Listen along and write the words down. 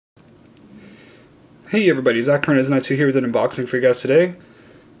Hey everybody, Zach Karnez92 here with an unboxing for you guys today.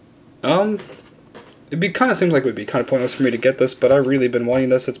 It seems like it would be kind of pointless for me to get this, but I've really been wanting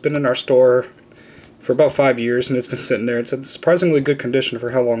this. It's been in our store for about 5 years, and it's been sitting there. It's in surprisingly good condition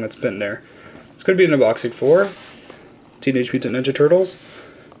for how long it's been there. It's going to be an unboxing for Teenage Mutant Ninja Turtles,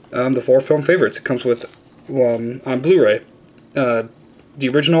 the 4 film favorites. It comes with on Blu-ray, the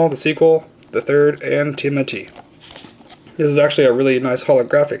original, the sequel, the third, and TMNT. This is actually a really nice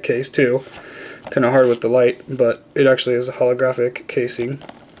holographic case too. Kind of hard with the light, but it actually is a holographic casing.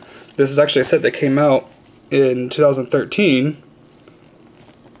 This is actually a set that came out in 2013,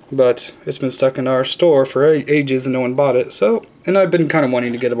 but it's been stuck in our store for ages and no one bought it. So, and I've been kind of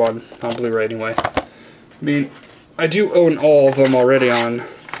wanting to get them on Blu-ray anyway. I mean, I do own all of them already on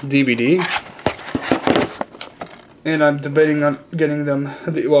DVD, and I'm debating on getting them,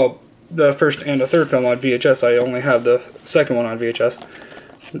 the first and the third film on VHS. I only have the second one on VHS,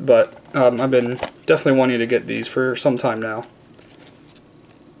 but I've been definitely wanting to get these for some time now.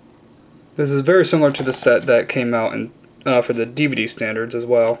 This is very similar to the set that came out in, for the DVD standards as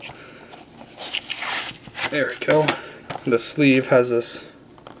well. There we go. The sleeve has this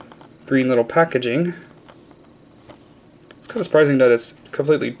green little packaging. It's kind of surprising that it's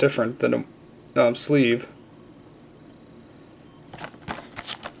completely different than a sleeve.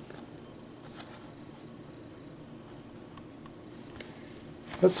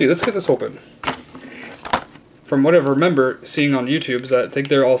 Let's see, let's get this open. From what I remember seeing on YouTube is that I think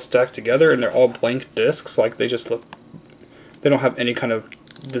they're all stacked together and they're all blank discs, like they just look, they don't have any kind of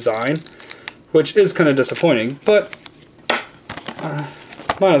design, which is kind of disappointing, but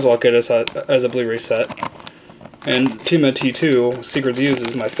might as well get this as a Blu-ray set. And TMNT 2, Secret of the Ooze,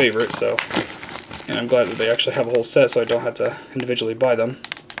 is my favorite, so, and I'm glad that they actually have a whole set so I don't have to individually buy them.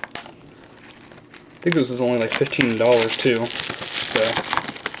 I think this is only like $15 too, so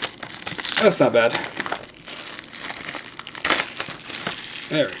that's not bad.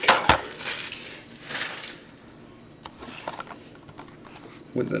 There we go.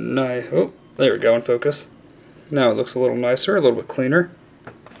 With the knife, oh, there we go, in focus. Now it looks a little nicer, a little bit cleaner.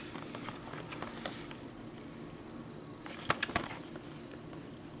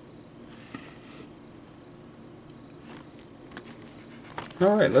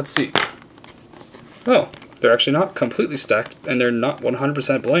 Alright, let's see. Oh, they're actually not completely stacked, and they're not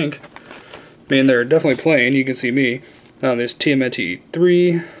 100% blank. I mean, they're definitely plain, you can see me. There's TMNT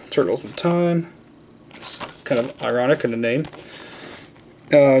 3, Turtles in Time. It's kind of ironic in the name.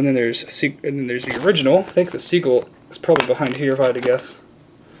 And then there's the original. I think the sequel is probably behind here if I had to guess.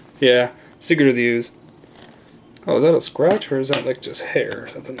 Yeah, Secret of the Ooze. Oh, is that a scratch or is that like just hair or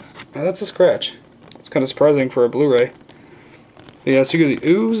something? Oh, that's a scratch. It's kind of surprising for a Blu-ray. Yeah, Secret of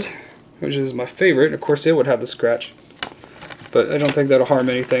the Ooze, which is my favorite. Of course, it would have the scratch, but I don't think that'll harm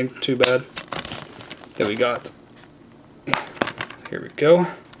anything too bad. Then we got, here we go,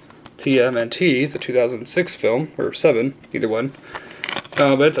 TMNT, the 2006 film, or 7, either one.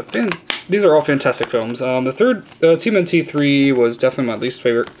 But it's these are all fantastic films. The third, TMNT 3 was definitely my least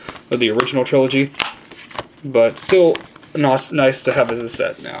favorite of the original trilogy, but still nice to have as a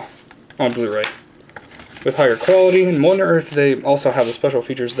set now on Blu-ray with higher quality, and wonder if they also have the special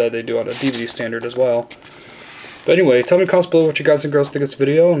features that they do on a DVD standard as well. But anyway, tell me in the comments below what you guys and girls think of this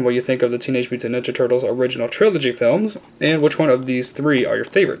video, and what you think of the Teenage Mutant Ninja Turtles original trilogy films, and which one of these 3 are your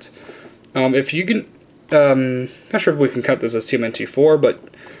favorites. If you can, not sure if we can count this as TMNT 4, but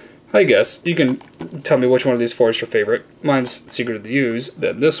I guess you can tell me which one of these 4 is your favorite. Mine's Secret of the Ooze,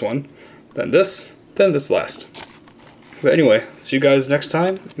 then this one, then this last. But anyway, see you guys next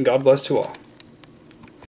time, and God bless to all.